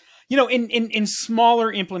 in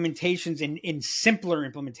smaller implementations, in simpler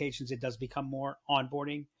implementations, it does become more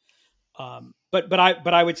onboarding. But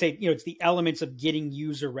I would say, it's the elements of getting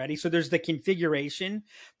user ready. So there's the configuration,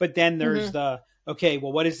 but then there's the,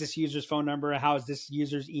 what is this user's phone number? How is this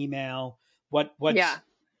user's email?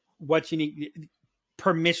 What's unique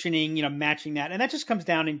permissioning, matching that. And that just comes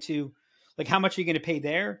down into like, how much are you going to pay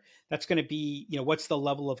there? That's going to be, what's the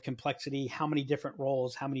level of complexity? How many different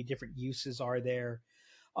roles, how many different uses are there?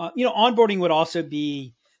 Onboarding would also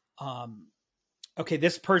be,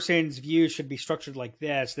 this person's view should be structured like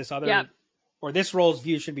this. This other, or this role's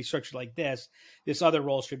view should be structured like this. This other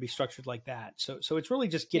role should be structured like that. So it's really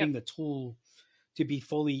just getting the tool to be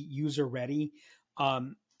fully user ready,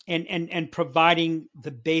 and providing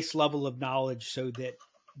the base level of knowledge so that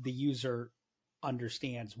the user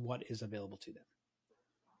understands what is available to them.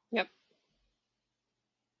 Yep.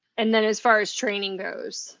 And then as far as training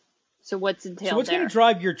goes, so what's entailed So what's there? going to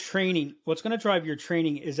drive your training? What's going to drive your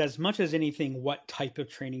training is, as much as anything, what type of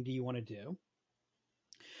training do you want to do?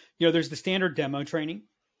 There's the standard demo training.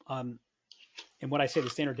 And what I say the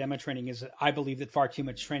standard demo training is, I believe that far too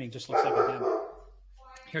much training just looks like a demo.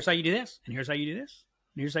 Here's how you do this, and here's how you do this,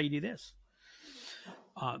 and here's how you do this.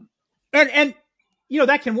 And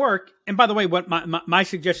that can work. And by the way, what my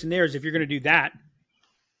suggestion there is, if you're going to do that,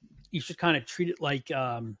 you should kind of treat it like,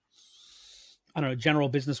 General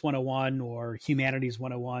Business 101 or Humanities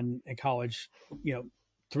 101 in college,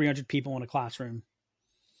 300 people in a classroom.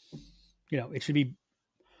 It should be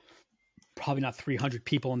probably not 300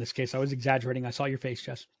 people in this case. I was exaggerating. I saw your face,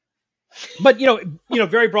 Jess. But,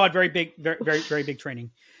 very broad, very big, very, very, very big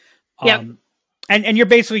training. And you're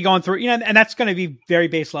basically going through, and that's going to be very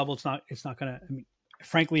base level. It's not going to,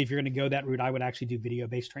 frankly, if you're going to go that route, I would actually do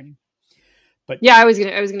video-based training. But I was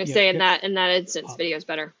going to say in that instance, video is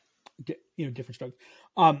better. Different strokes.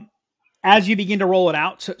 As you begin to roll it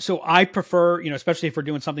out. So I prefer, especially if we're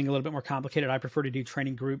doing something a little bit more complicated, I prefer to do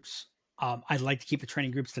training groups. I'd like to keep the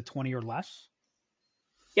training groups to 20 or less.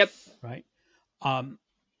 Yep. Right.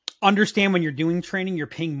 Understand when you're doing training, you're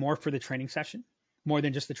paying more for the training session, more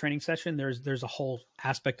than just the training session. There's a whole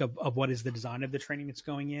aspect of what is the design of the training that's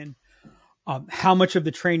going in. How much of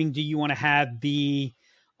the training do you want to have be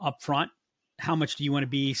upfront? How much do you want to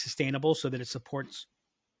be sustainable so that it supports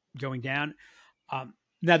going down?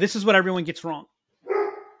 Now, this is what everyone gets wrong.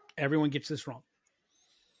 Everyone gets this wrong.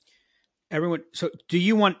 everyone. So do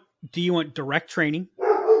you want direct training?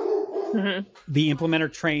 Mm-hmm. The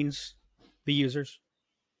implementer trains the users.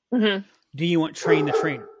 Mm-hmm. Do you want train the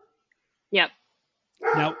trainer? Yep.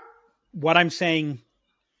 Now, what I'm saying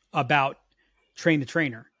about train the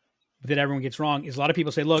trainer that everyone gets wrong is a lot of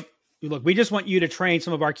people say, look, we just want you to train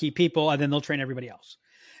some of our key people and then they'll train everybody else.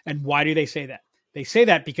 And why do they say that? They say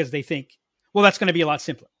that because they think, well, that's going to be a lot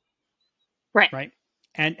simpler. Right. Right.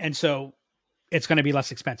 And so it's going to be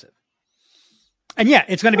less expensive. And yeah,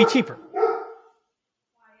 it's going to be cheaper.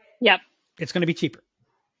 Yep. It's going to be cheaper.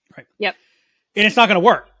 Right. Yep. And it's not going to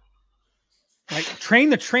work. Right. Train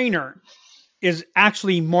the trainer is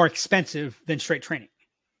actually more expensive than straight training,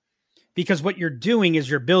 because what you're doing is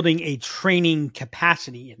you're building a training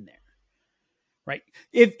capacity in there. Right.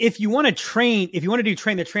 If you want to do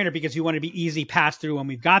train the trainer because you want to be easy pass through and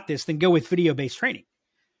we've got this, then go with video-based training.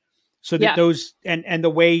 So that those, and the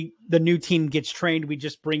way the new team gets trained, we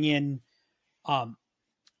just bring in,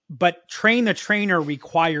 but train the trainer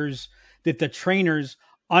requires that the trainers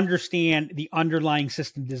understand the underlying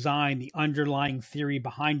system design, the underlying theory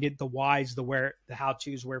behind it, the whys, the where, the how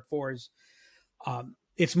to's, wherefores.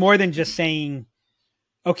 It's more than just saying,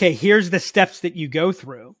 okay, here's the steps that you go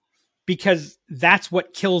through, because that's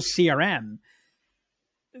what kills CRM.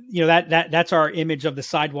 You know, that's our image of the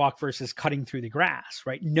sidewalk versus cutting through the grass,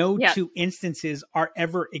 right? No two instances are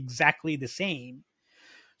ever exactly the same.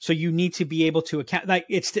 So you need to be able to account, like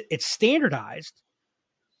it's standardized,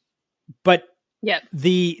 but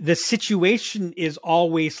the situation is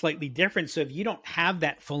always slightly different. So if you don't have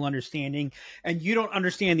that full understanding and you don't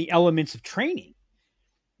understand the elements of training,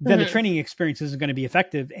 then the training experience isn't going to be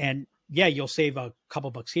effective. And yeah, you'll save a couple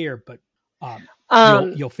bucks here, but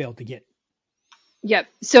you'll fail to get. Yep.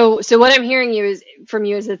 So what I'm hearing from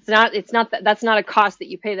you is that's not a cost that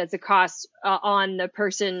you pay. That's a cost on the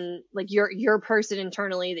person, like your person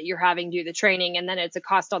internally that you're having do the training, and then it's a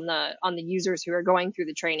cost on the users who are going through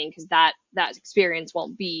the training, because that experience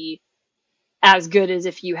won't be as good as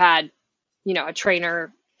if you had, a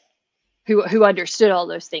trainer who understood all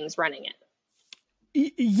those things running it.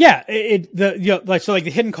 Yeah, like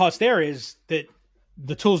the hidden cost there is that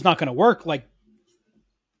the tool's not going to work like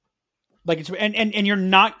it's, and you're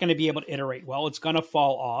not going to be able to iterate well. It's going to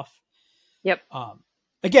fall off. Yep.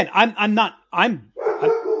 Again, I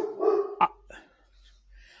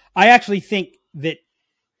actually think that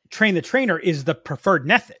train the trainer is the preferred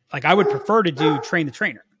method. Like I would prefer to do train the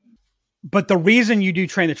trainer, but the reason you do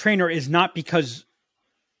train the trainer is not because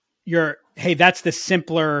hey, that's the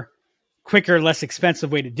simpler, quicker, less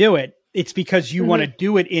expensive way to do it. It's because you want to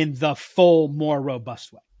do it in the full, more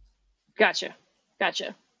robust way. Gotcha.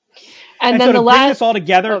 And then so to bring this all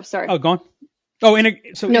together. Oh, sorry. Oh, go on. Oh,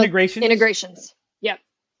 integrations. Integrations. Yep.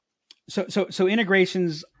 So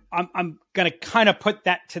integrations. I'm gonna kind of put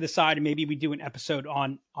that to the side, and maybe we do an episode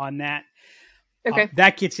on that. Okay.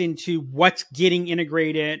 That gets into what's getting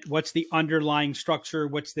integrated, what's the underlying structure,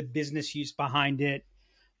 what's the business use behind it.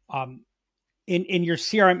 In your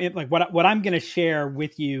CRM, like what I'm going to share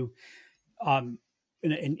with you,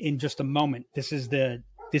 in just a moment. This is the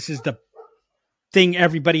thing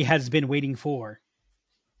everybody has been waiting for.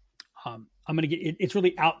 I'm going to get it's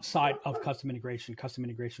really outside of custom integration. Custom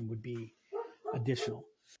integration would be additional.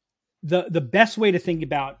 The best way to think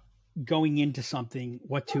about going into something,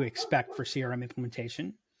 what to expect for CRM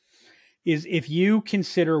implementation, is if you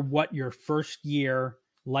consider what your first year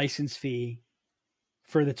license fee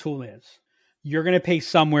for the tool is, you're going to pay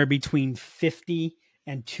somewhere between 50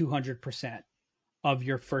 and 200% of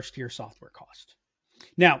your first year software cost.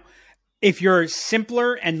 Now, if you're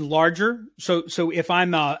simpler and larger, so if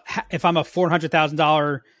I'm a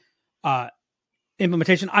 $400,000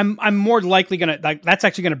 implementation, I'm more likely that's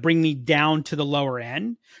actually gonna bring me down to the lower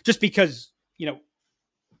end, just because there's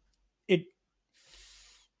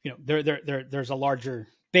a larger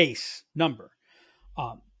base number.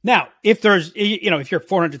 Now, if there's if you're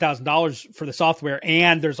 $400,000 for the software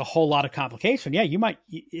and there's a whole lot of complication, yeah,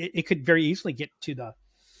 it could very easily get to the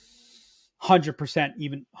 100%,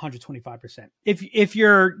 even 125%. If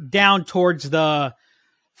you're down towards the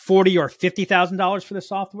 $40,000 or $50,000 for the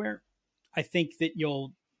software, I think that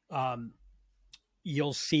you'll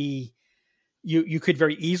see you could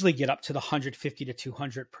very easily get up to the 150 to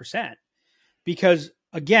 200%, because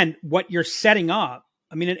again, what you're setting up,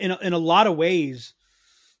 I mean, in a lot of ways,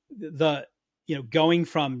 going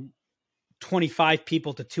from 25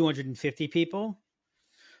 people to 250 people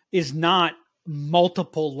is not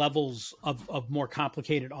multiple levels of more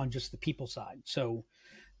complicated on just the people side. So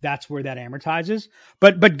that's where that amortizes.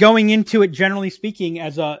 But going into it, generally speaking,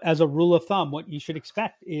 as a rule of thumb, what you should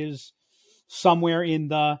expect is somewhere in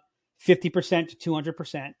the 50% to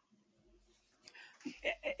 200%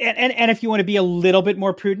 And if you want to be a little bit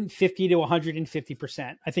more prudent, 50 to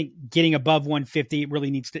 150%. I think getting above 150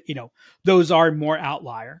 really needs to, those are more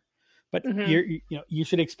outlier, but you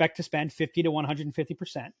should expect to spend 50 to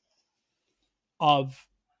 150% of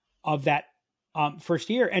that first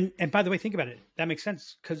year. And by the way, think about it. That makes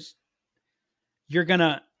sense because you're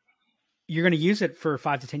gonna use it for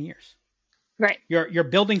 5 to 10 years. Right. You're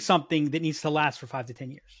building something that needs to last for 5 to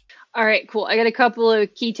 10 years. All right, cool. I got a couple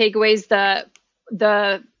of key takeaways. The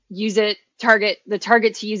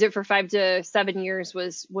target to use it for 5 to 7 years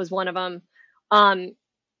was one of them.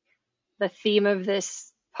 The theme of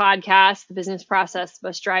this podcast, the business process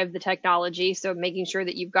must drive the technology. So making sure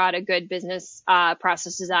that you've got a good business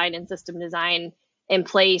process design and system design in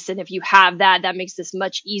place. And if you have that, that makes this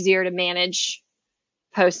much easier to manage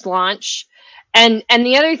post-launch. And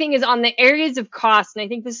the other thing is on the areas of cost, and I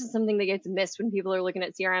think this is something that gets missed when people are looking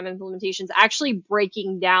at CRM implementations, actually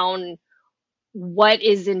breaking down what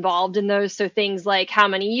is involved in those. So things like how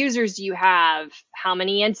many users do you have, how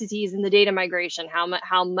many entities in the data migration, how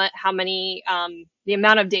many the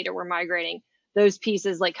amount of data we're migrating, those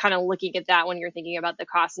pieces, like kind of looking at that when you're thinking about the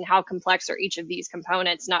cost and how complex are each of these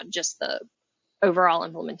components, not just the overall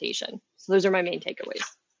implementation. So those are my main takeaways.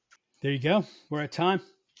 There you go. We're at time.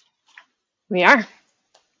 We are.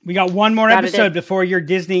 We got one more episode before you're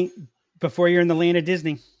in the land of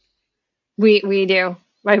Disney. We do.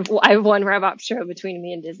 I have one RevOps show between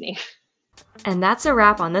me and Disney. And that's a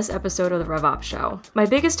wrap on this episode of the RevOps Show. My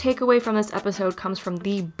biggest takeaway from this episode comes from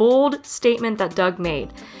the bold statement that Doug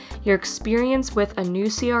made. Your experience with a new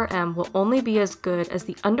CRM will only be as good as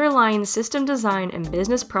the underlying system design and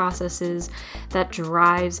business processes that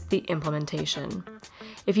drives the implementation.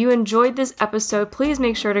 If you enjoyed this episode, please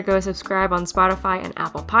make sure to go subscribe on Spotify and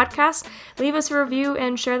Apple Podcasts, leave us a review,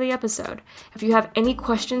 and share the episode. If you have any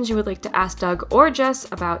questions you would like to ask Doug or Jess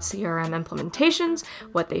about CRM implementations,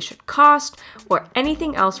 what they should cost, or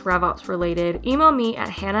anything else RevOps related, email me at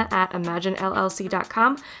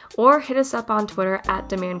hannah@imaginellc.com or hit us up on Twitter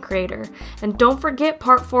 @DemandCreator. And don't forget,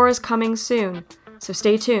 Part 4 is coming soon, so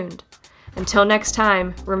stay tuned. Until next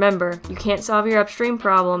time, remember, you can't solve your upstream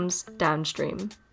problems downstream.